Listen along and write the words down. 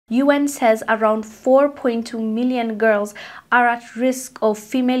UN says around 4.2 million girls are at risk of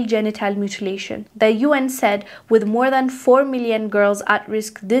female genital mutilation. The UN said with more than 4 million girls at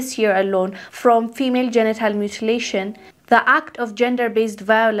risk this year alone from female genital mutilation, the act of gender-based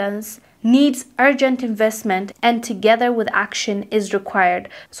violence needs urgent investment and together with action is required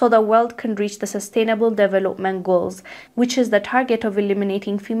so the world can reach the Sustainable Development Goals, which is the target of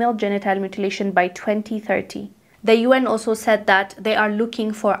eliminating female genital mutilation by 2030. The UN also said that they are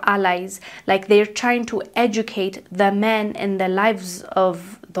looking for allies, like they're trying to educate the men in the lives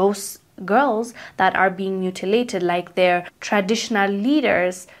of those girls that are being mutilated, like their traditional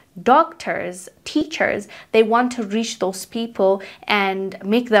leaders, doctors, teachers. They want to reach those people and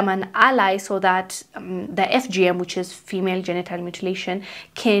make them an ally so that the FGM, which is female genital mutilation,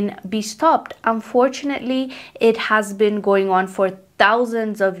 can be stopped. Unfortunately, it has been going on for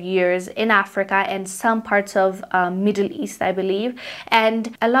thousands of years in Africa and some parts of Middle East, I believe,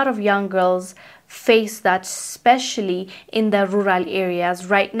 and a lot of young girls face that, especially in the rural areas.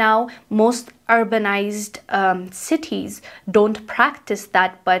 Right now, most urbanized cities don't practice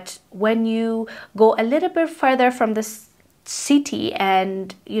that, but when you go a little bit further from the city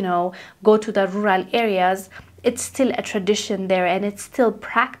and go to the rural areas, it's still a tradition there and it's still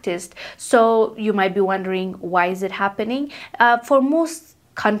practiced. So you might be wondering, why is it happening? For most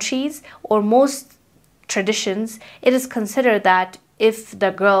countries or most traditions, it is considered that if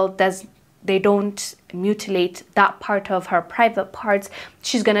the girl they don't mutilate that part of her private parts,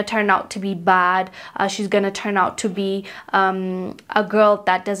 she's gonna turn out to be bad. She's gonna turn out to be a girl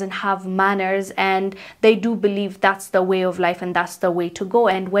that doesn't have manners, and they do believe that's the way of life and that's the way to go.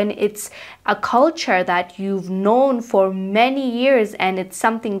 And when it's a culture that you've known for many years and it's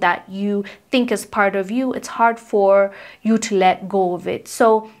something that you think is part of you, it's hard for you to let go of it.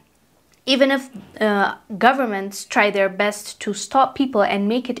 So even if governments try their best to stop people and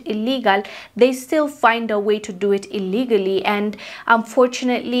make it illegal, they still find a way to do it illegally. And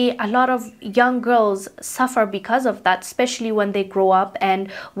unfortunately, a lot of young girls suffer because of that, especially when they grow up and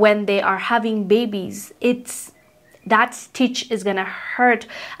when they are having babies. That stitch is gonna hurt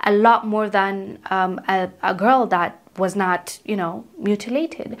a lot more than a girl that was not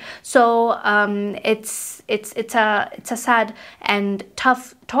mutilated. So it's a sad and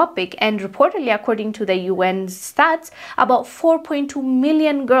tough topic, and reportedly, according to the UN stats, about 4.2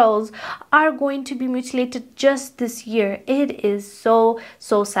 million girls are going to be mutilated just this year. It is so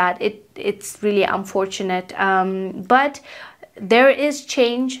sad. It's really unfortunate, but there is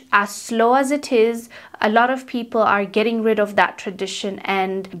change. As slow as it is, a lot of people are getting rid of that tradition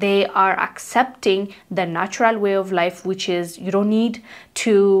and they are accepting the natural way of life, which is you don't need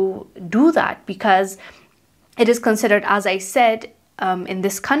to do that, because it is considered, as I said, in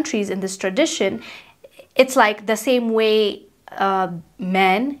these countries, in this tradition, it's like the same way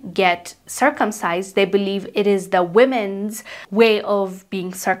men get circumcised. They believe it is the women's way of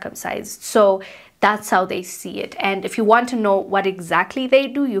being circumcised. So that's how they see it. And if you want to know what exactly they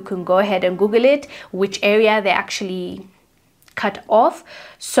do, you can go ahead and Google it, which area they actually cut off.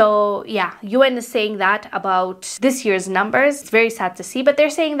 So yeah, UN is saying that about this year's numbers. It's very sad to see, but they're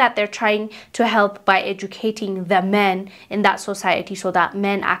saying that they're trying to help by educating the men in that society so that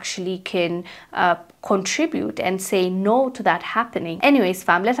men actually can contribute and say no to that happening. Anyways,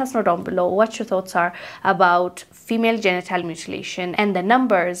 fam, let us know down below what your thoughts are about female genital mutilation and the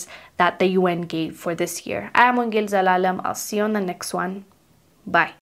numbers that the UN gave for this year. I am Gil Zalalam. I'll see you on the next one. Bye.